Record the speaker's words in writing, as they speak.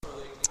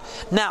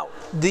Now,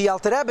 the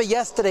Alter Rebbe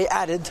yesterday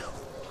added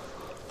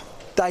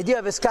the idea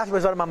of iskafi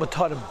b'dvarim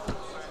hamutarim.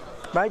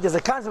 Right? There's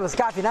a concept of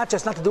iskafi, not to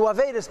do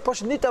avedas,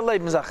 push nit al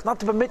not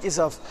to permit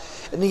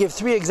yourself. And he gave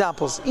 3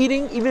 examples: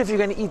 eating, even if you're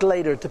going to eat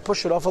later, to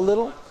push it off a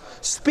little;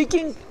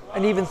 speaking,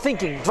 and even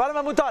thinking. Dvarim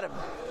hamutarim.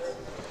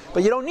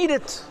 But you don't need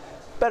it,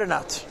 better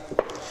not.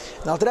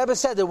 Now the Rebbe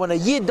said that when a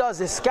yid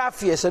does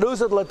iskafia,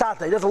 seruzat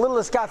latata, he does a little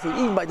iskafia,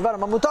 eating by dvarim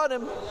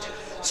hamutarim,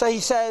 so he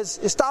says,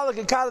 istalak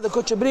ekara the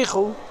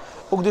kuchabrichu,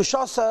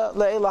 ugdushasa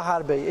le'ela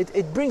harbe.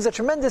 It brings a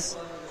tremendous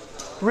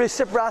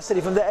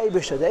reciprocity from the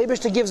Eibishter. The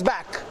Eibishter gives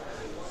back.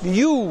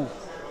 You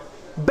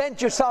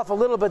bent yourself a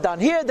little bit down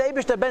here, the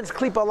Eibishter bends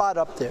klipa a lot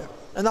up there.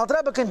 And the Alter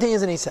Rebbe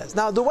continues and he says,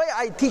 now the way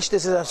I teach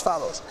this is as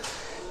follows.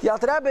 The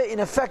Alter Rebbe in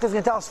effect is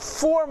going to tell us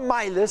 4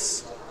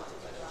 milas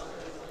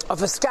of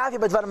iskafi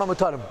by dvarim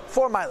hamutarim.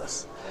 4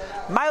 milas.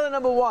 Mila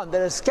number 1,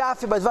 that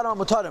iskafi by dvarim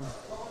hamutarim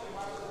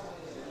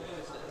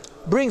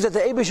brings that the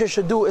Eibishter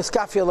should do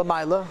iskafi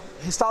l'mayla.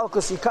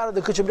 Histalikus yikara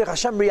the kuchabrich,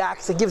 Hashem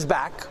reacts, it gives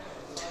back.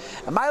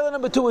 And mila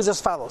number 2 is as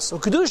follows. So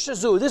kedusha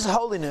zu, this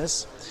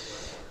holiness,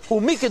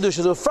 umi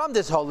kedusha zu, from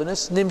this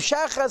holiness,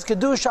 nimshachas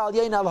kedusha al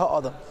yein al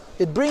ha'adam.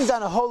 It brings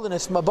down a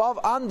holiness from above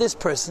on this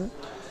person,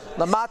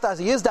 lamata as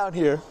he is down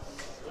here,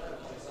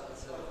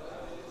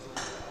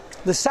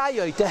 the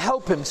sayoy to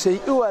help him,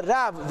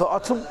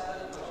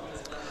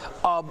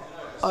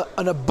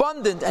 an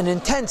abundant and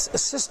intense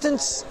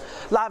assistance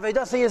in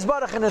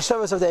the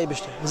service of the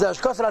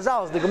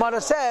Eibishter. The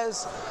Gemara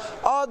says,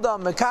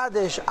 Adam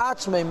mekadesh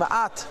atzmei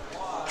ma'at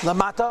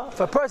lamata. If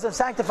a person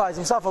sanctifies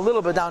himself a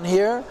little bit down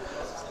here,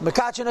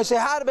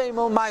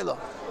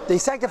 they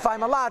sanctify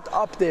him a lot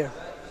up there.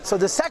 So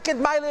the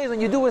second mile is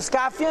when you do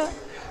iskafia,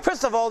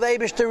 first of all, the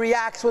Eibishter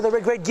reacts with a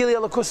great gili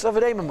alakus of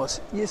reimamus.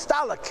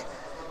 Yistalak.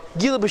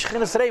 Gila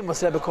b'shchinas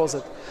reimus, Rebbe calls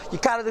it.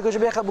 Yikara de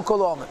koshebecha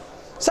b'kol omen.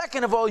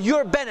 Second of all,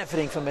 you're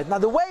benefiting from it. Now,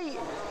 the way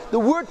the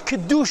word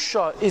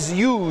kedusha is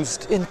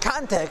used in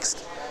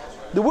context,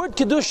 the word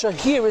kedusha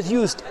here is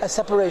used as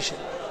separation,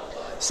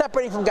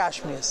 separating from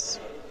gashmias.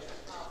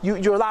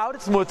 You're allowed;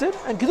 it's mutter,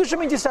 and kedusha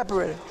means you're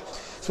separated.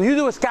 So you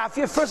do with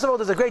kafir. First of all,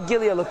 there's a great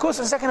gili alakus,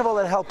 and second of all,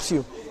 it helps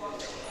you.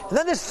 And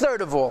then there's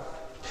third of all.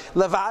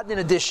 Levad, in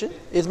addition,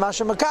 is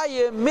Masha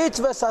Makaya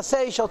mitzvah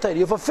sasei shel Torah.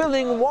 You're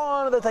fulfilling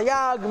one of the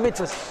tayag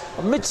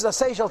mitzvahs. Mitzvah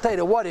sasei shel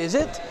Torah. What is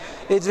it?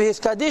 It's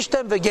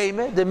v'hiskadishtem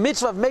v'geime, the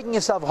mitzvah of making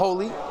yourself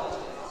holy.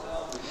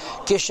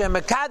 Kishem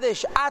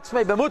mekadesh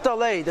atzmei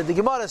b'mutalei, that the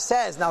Gemara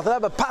says, now the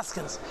Rebbe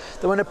paskins,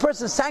 that when a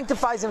person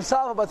sanctifies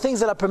himself about things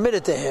that are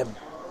permitted to him,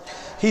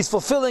 he's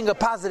fulfilling a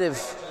positive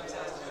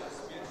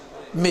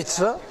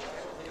mitzvah.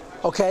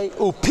 Okay?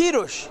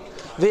 Upirush.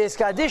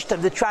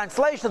 The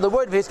translation of the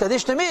word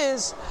V'hiskadishtem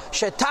is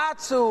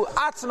Shetatzu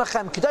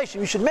atzmachem kedeshim.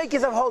 You should make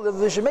yourself holy.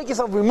 You should make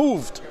yourself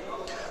removed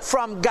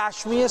from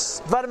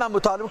Gashmias Dvarim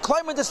hamutarim.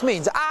 Claim what this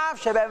means. Av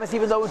shebemes,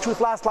 even though in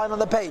truth, last line on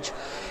the page.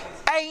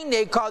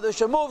 Einei kadosh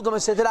removed them.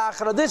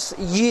 This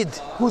yid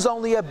who's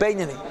only a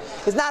beinani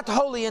is not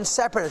holy and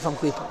separated from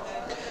klipa.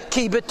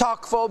 Ki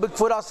betakfo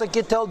b'kfurasa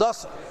gitel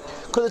dasa,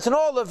 because it's in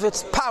all of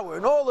its power,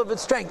 in all of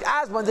its strength,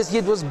 as when this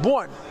yid was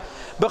born.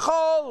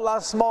 Bechol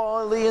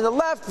lasmali, in the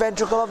left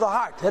ventricle of the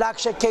heart.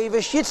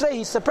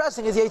 He's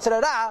suppressing his Yetzer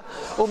Hara,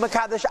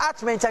 umekadesh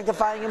atzmei,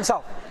 sanctifying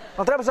himself.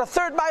 Now, the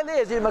third mile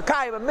is in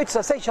Makayim, a mitzvah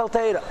seichel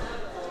teira.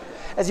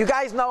 As you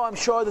guys know, I'm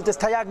sure that there's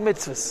tayag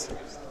mitzvahs.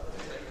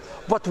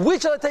 But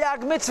which of the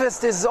tayag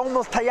mitzvahs is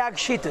almost tayag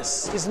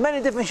shittas? There's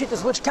many different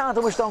shittas which count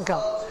and which don't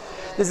count.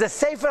 There's a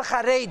Sefer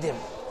Charedim,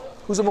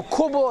 who's a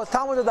Mekubo, a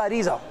Talmud of the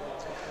Arizal,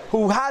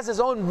 who has his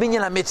own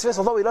binyan mitzvahs,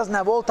 although he doesn't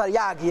have all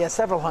tayag, he has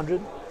several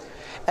hundred.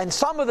 And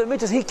some of the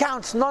mitzvahs he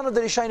counts, none of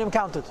the Rishonim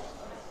counted.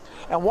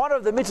 And one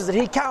of the mitzvahs that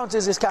he counts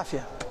is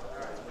iskafia.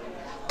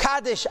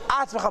 Kadesh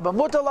atzmacha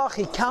b'mutalach,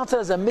 he counts it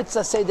as a mitzvah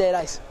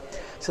seiderais.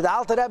 So the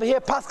Alter Rebbe here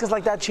paskas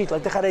like that sheet,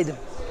 like the Charedim.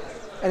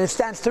 And it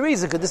stands to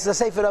reason, because this is a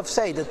sefer of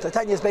say that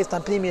Tanya is based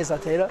on Pnimiyas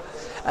Atera,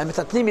 and with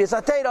Pnimiyas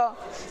Atera,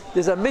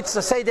 there's a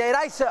mitzvah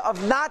seiderais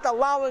of not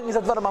allowing his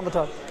advarim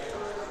hamutarim.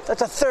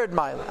 That's a third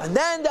mile. And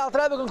then the Alter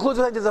Rebbe concludes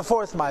with there's a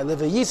fourth mile. If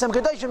Yisam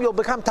Kedeshim, you'll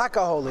become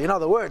taka holy. In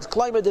other words,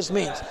 klaimer, this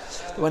means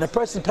when a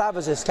person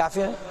pravas his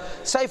kafir,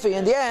 seifi,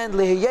 in the end,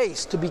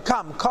 lihiyes, to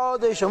become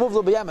kodesh, removed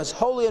l'beyemes,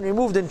 holy and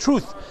removed in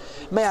truth.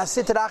 May I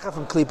sit racha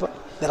from klipa.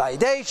 That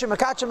aideish,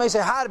 mekachem, may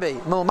say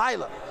harbe,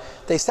 milmaila.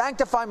 They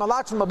sanctify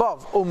malat from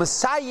above.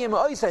 U'mesayim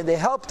oisay, they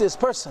help this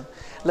person.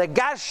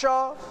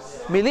 Legasha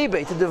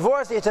milibe, to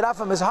divorce the Yetzer Hara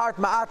from his heart,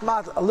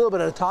 ma'at, a little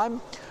bit at a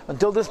time,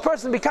 until this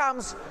person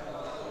becomes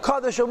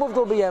Kadosh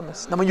Umuvdal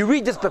B'yemes. Now when you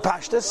read this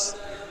Bepashtus,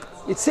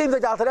 it seems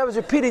like the Alter Rebbe is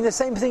repeating the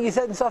same thing he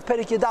said in Sof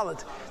Perik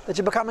Yedalit, that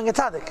you're becoming a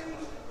tzaddik.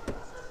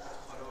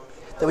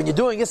 That when you're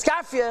doing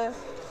iskafia,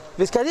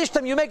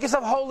 v'hiskadishtem, you make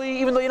yourself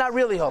holy even though you're not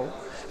really holy.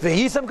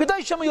 V'hisam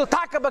Kedeshim, you'll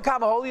taka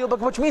become holy,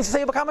 which means to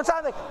say you become a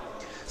tzaddik.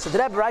 So the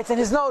Rebbe writes in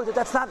his note that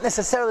that's not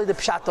necessarily the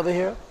pshat over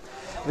here.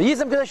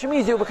 V'hisam Kedeshim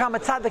means you become a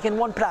tzaddik in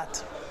one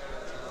prat.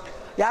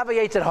 You have a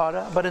Yetzer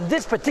Hara, but in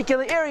this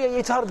particular area,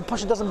 Yetzer Hara, the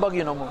pasha doesn't bug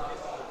you no more.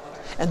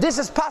 And this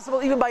is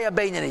possible even by a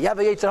Beinani. You have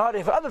a Yetzer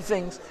Hara for other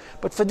things,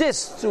 but for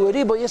this, through a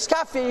Ribo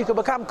Yeskafia, you can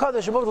become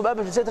Kodesh and Mukdal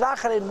Bebet and Seter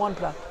Achare in one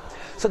prat.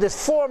 So there's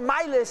 4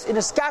 miles in a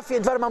Skafia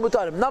and Dvarim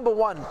HaMutarim. Number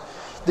 1,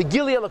 the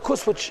Gili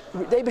Alakus, which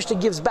the Eibishter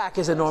gives back,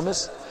 is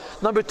enormous.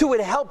 Number 2, it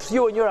helps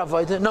you in your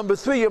avodah. Number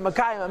 3, you're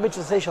Makayim and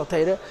Mitzvah Seishal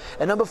Teira.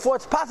 And number 4,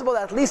 it's possible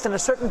that at least in a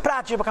certain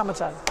prat you become a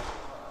tzaddik.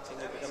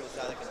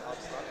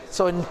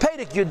 So in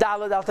Perek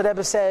Yudalad, Alter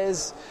Rebbe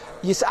says,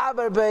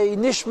 Yis'aber bei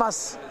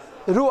Nishmas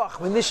Ruach,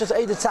 min Nishmas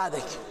Eid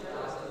Tzaddik.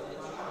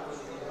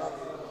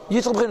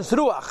 Yitzchak b'chinas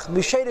Ruach,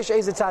 Misherish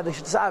Eid Tzaddik,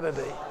 Yis'aber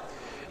bei.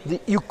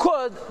 You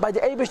could, by the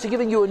Eibishter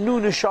giving you a new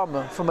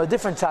neshama from a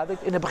different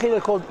tzaddik, in a bechira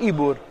called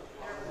Ibur.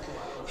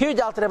 Here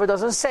the Alter Rebbe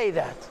doesn't say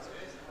that.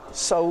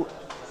 So,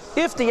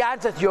 if the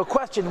answer to your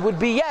question would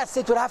be yes,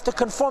 it would have to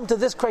conform to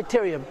this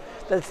criterion.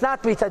 That it's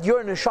not that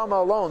you're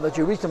neshama alone, that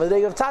you reach the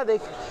day of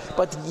tzaddik,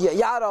 but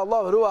Yara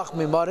Allah Ruach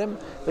Mimarim,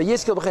 the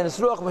Yiskel b'chinas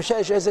Ruach,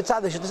 Mesherish Eid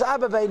Tzaddik,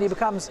 Yis'aber bei, and he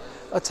becomes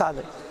a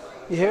tzaddik.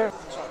 You hear?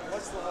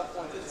 What's the whole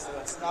point?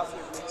 It's not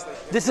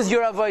for This is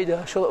your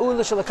avodah. This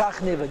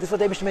is what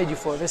the Eibishter made you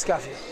for. Veskafia.